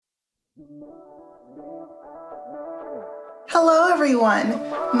Hello everyone,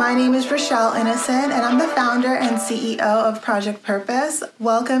 my name is Rochelle Innocent and I'm the founder and CEO of Project Purpose.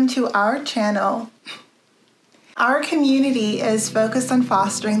 Welcome to our channel. Our community is focused on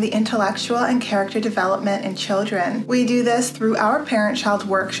fostering the intellectual and character development in children. We do this through our parent-child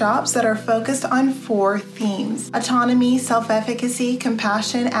workshops that are focused on 4 themes: autonomy, self-efficacy,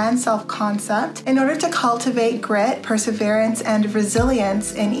 compassion, and self-concept, in order to cultivate grit, perseverance, and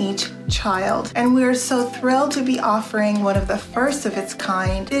resilience in each child. And we are so thrilled to be offering one of the first of its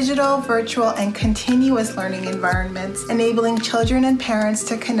kind digital, virtual, and continuous learning environments, enabling children and parents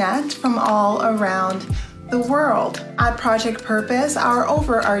to connect from all around the world. At Project Purpose, our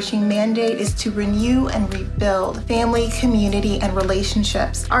overarching mandate is to renew and rebuild family, community, and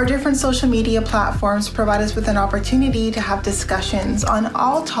relationships. Our different social media platforms provide us with an opportunity to have discussions on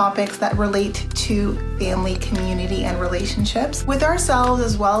all topics that relate to family, community, and relationships with ourselves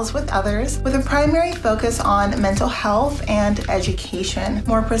as well as with others, with a primary focus on mental health and education.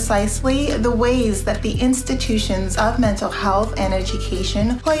 More precisely, the ways that the institutions of mental health and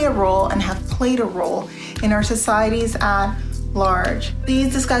education play a role and have played a role in our societies at large.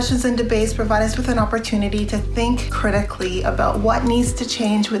 These discussions and debates provide us with an opportunity to think critically about what needs to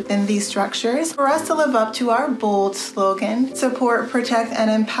change within these structures for us to live up to our bold slogan: support, protect, and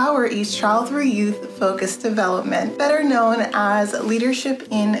empower each child through youth-focused development, better known as leadership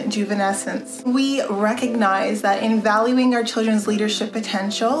in juvenescence. We recognize that in valuing our children's leadership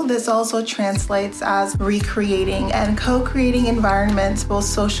potential, this also translates as recreating and co-creating environments, both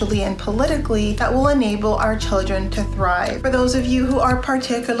socially and politically, that will enable our children to thrive. For those of you who are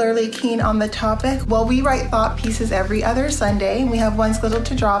particularly keen on the topic, well, we write thought pieces every other Sunday. We have one scheduled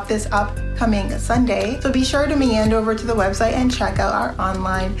to drop this upcoming Sunday, so be sure to meander over to the website and check out our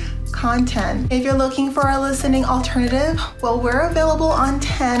online content. If you're looking for a listening alternative, well, we're available on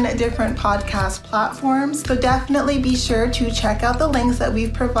 10 different podcast platforms, so definitely be sure to check out the links that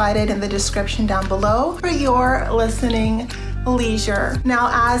we've provided in the description down below for your listening leisure.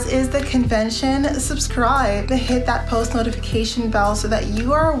 Now, as is the convention, subscribe, hit that post notification bell so that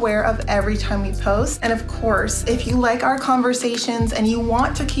you are aware of every time we post. And of course, if you like our conversations and you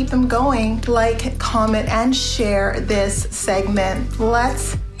want to keep them going, like, comment, and share this segment.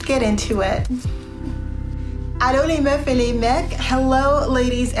 Let's get into it. Hello,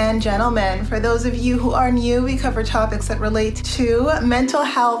 ladies and gentlemen. For those of you who are new, we cover topics that relate to mental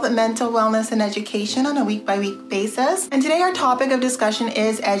health, mental wellness, and education on a week-by-week basis. And today our topic of discussion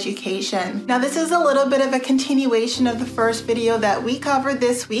is education. Now, this is a little bit of a continuation of the first video that we covered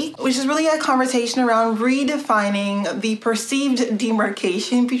this week, which is really a conversation around redefining the perceived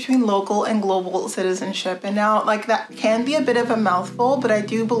demarcation between local and global citizenship. And now, that can be a bit of a mouthful, but I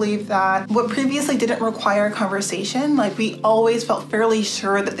do believe that what previously didn't require a conversation, we always felt fairly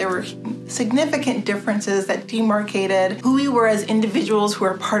sure that there were significant differences that demarcated who we were as individuals who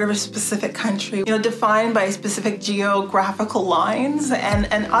are part of a specific country, defined by specific geographical lines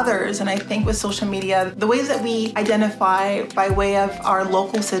and others. And I think with social media, the ways that we identify by way of our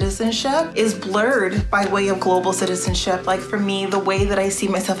local citizenship is blurred by way of global citizenship. Like for me, the way that I see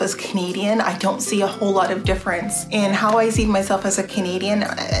myself as Canadian, I don't see a whole lot of difference in how I see myself as a Canadian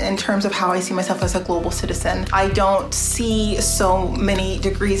in terms of how I see myself as a global citizen. I don't see so many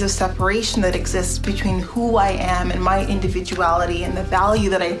degrees of separation that exists between who I am and my individuality and the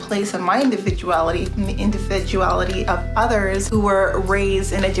value that I place on my individuality from the individuality of others who were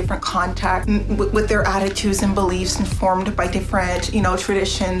raised in a different context with their attitudes and beliefs informed by different,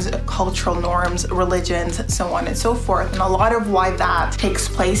 traditions, cultural norms, religions, so on and so forth. And a lot of why that takes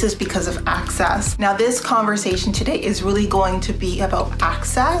place is because of access. Now, this conversation today is really going to be about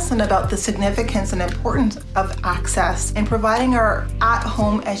access and about the significance and importance of access and providing our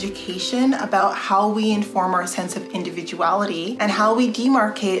at-home education about how we inform our sense of individuality and how we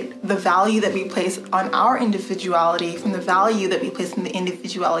demarcate the value that we place on our individuality from the value that we place in the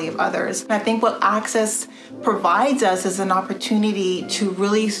individuality of others. And I think what access provides us is an opportunity to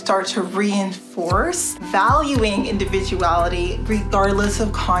really start to reinforce valuing individuality regardless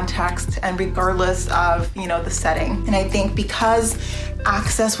of context and regardless of, the setting. And I think because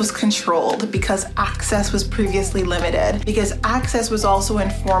access was controlled, because access was previously limited, because access was also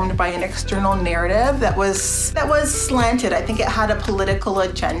informed by an external narrative that was slanted. I think it had a political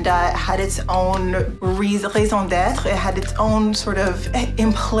agenda. It had its own raison d'être. It had its own sort of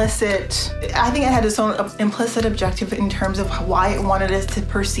implicit objective in terms of why it wanted us to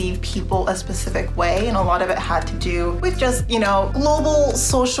perceive people a specific way. And a lot of it had to do with just, global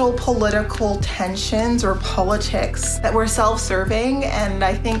social political tensions or politics that were self-serving And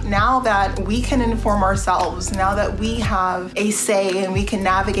I think now that we can inform ourselves, now that we have a say and we can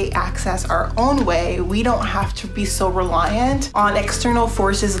navigate access our own way, we don't have to be so reliant on external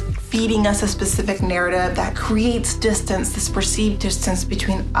forces feeding us a specific narrative that creates distance, this perceived distance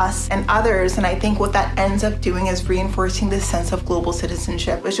between us and others. And I think what that ends up doing is reinforcing this sense of global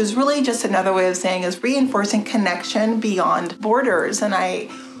citizenship, which is really just another way of saying is reinforcing connection beyond borders. And I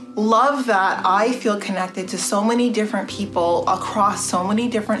love that I feel connected to so many different people across so many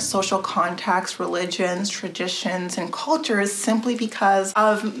different social contexts, religions, traditions, and cultures simply because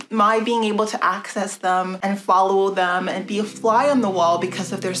of my being able to access them and follow them and be a fly on the wall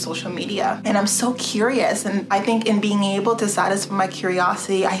because of their social media. And I'm so curious, and I think in being able to satisfy my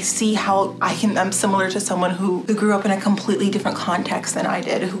curiosity, I see how I'm similar to someone who grew up in a completely different context than I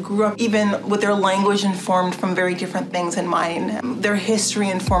did, who grew up even with their language informed from very different things than mine, their history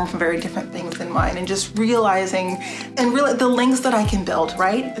informed from very different things than mine, and just realizing and really the links that I can build,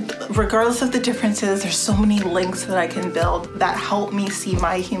 right? Regardless of the differences, there's so many links that I can build that help me see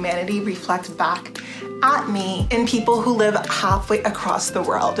my humanity reflect back at me in people who live halfway across the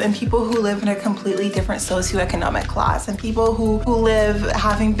world, and people who live in a completely different socioeconomic class, and people who live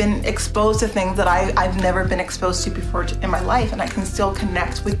having been exposed to things that I've never been exposed to before in my life, and I can still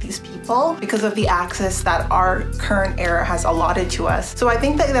connect with these people because of the access that our current era has allotted to us. So I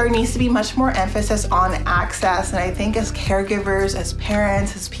think that there needs to be much more emphasis on access, and I think as caregivers, as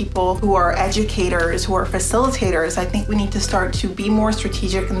parents, as people who are educators, who are facilitators, I think we need to start to be more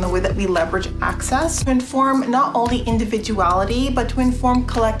strategic in the way that we leverage access to inform not only individuality, but to inform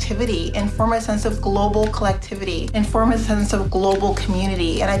collectivity, inform a sense of global collectivity, inform a sense of global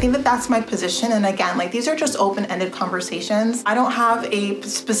community. And I think that that's my position. And again, like, these are just open-ended conversations. I don't have a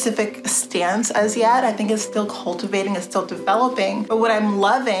specific stance as yet. I think it's still cultivating, it's still developing. But what I'm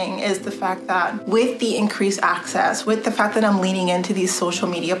loving is the fact that with the increased access, with the fact that I'm leaning into these social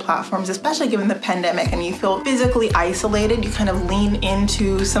media platforms, especially given the pandemic, and you feel physically isolated, you kind of lean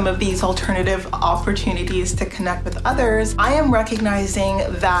into some of these alternative opportunities to connect with others. I am recognizing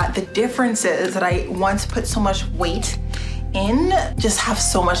that the differences that I once put so much weight in just have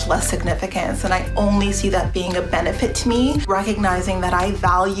so much less significance, and I only see that being a benefit to me, recognizing that I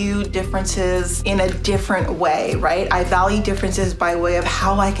value differences in a different way, right? I value differences by way of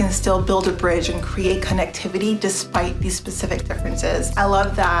how I can still build a bridge and create connectivity despite these specific differences. I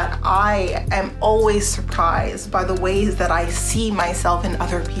love that I am always surprised by the ways that I see myself in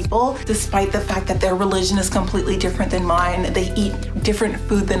other people, despite the fact that their religion is completely different than mine. They eat different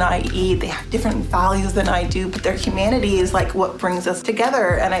food than I eat. They have different values than I do, but their humanity is like what brings us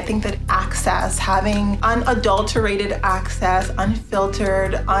together. And I think that access, having unadulterated access,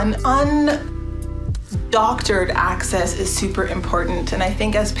 unfiltered, undoctored access is super important. And I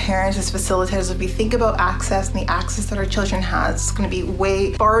think as parents, as facilitators, if we think about access and the access that our children have, it's going to be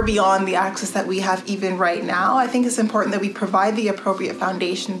way far beyond the access that we have even right now. I think it's important that we provide the appropriate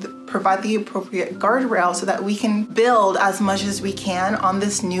foundation, provide the appropriate guardrails so that we can build as much as we can on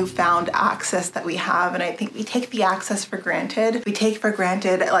this newfound access that we have. And I think we take the access for granted. We take for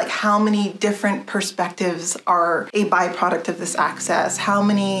granted like how many different perspectives are a byproduct of this access. How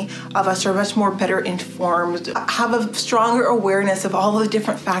many of us are much more better informed, have a stronger awareness of all of the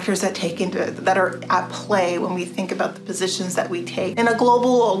different factors that are at play when we think about the positions that we take in a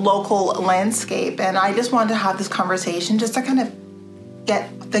global, local landscape. And I just wanted to have this conversation just to kind of get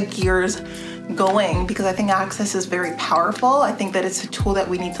the gears going, because I think access is very powerful. I think that it's a tool that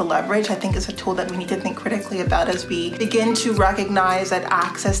we need to leverage. I think it's a tool that we need to think critically about as we begin to recognize that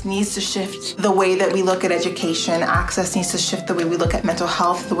access needs to shift the way that we look at education. Access needs to shift the way we look at mental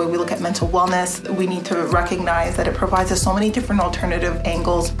health, the way we look at mental wellness. We need to recognize that it provides us so many different alternative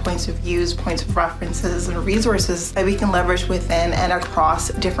angles, points of views, points of references, and resources that we can leverage within and across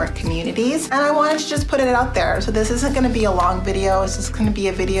different communities. And I wanted to just put it out there. So this isn't going to be a long video. It's just going to be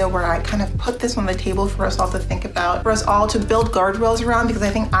a video where I kind of put this on the table for us all to think about, for us all to build guardrails around, because I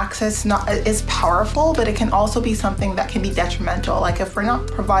think access is powerful, but it can also be something that can be detrimental. Like if we're not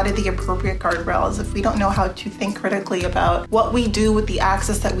provided the appropriate guardrails, if we don't know how to think critically about what we do with the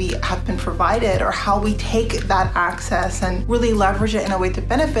access that we have been provided, or how we take that access and really leverage it in a way to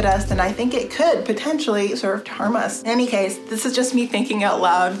benefit us, then I think it could potentially serve to harm us. In any case, this is just me thinking out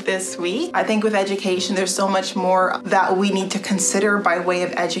loud this week. I think with education, there's so much more that we need to consider by way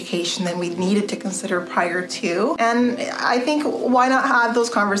of education than we needed to consider prior to. And I think why not have those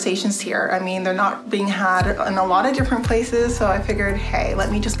conversations here? I mean, they're not being had in a lot of different places, so I figured, hey,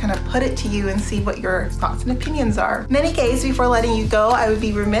 let me just kind of put it to you and see what your thoughts and opinions are. In any case, before letting you go, I would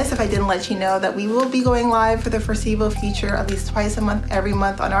be remiss if I didn't let you know that we will be going live for the foreseeable future at least twice a month, every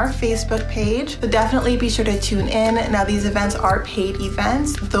month on our Facebook page. So definitely be sure to tune in. Now, these events are paid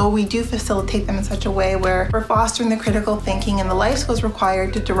events, though we do facilitate them in such a way where we're fostering the critical thinking and the life skills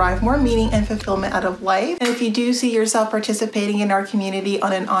required to derive more meaning and fulfillment out of life. And if you do see yourself participating in our community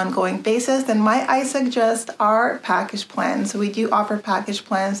on an ongoing basis, then might I suggest our package plan. So we do offer package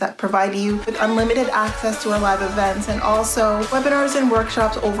plans that provide you with unlimited access to our live events and also webinars and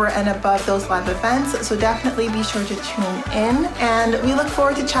workshops over and above those live events. So definitely be sure to tune in, and we look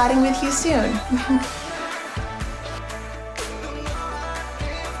forward to chatting with you soon.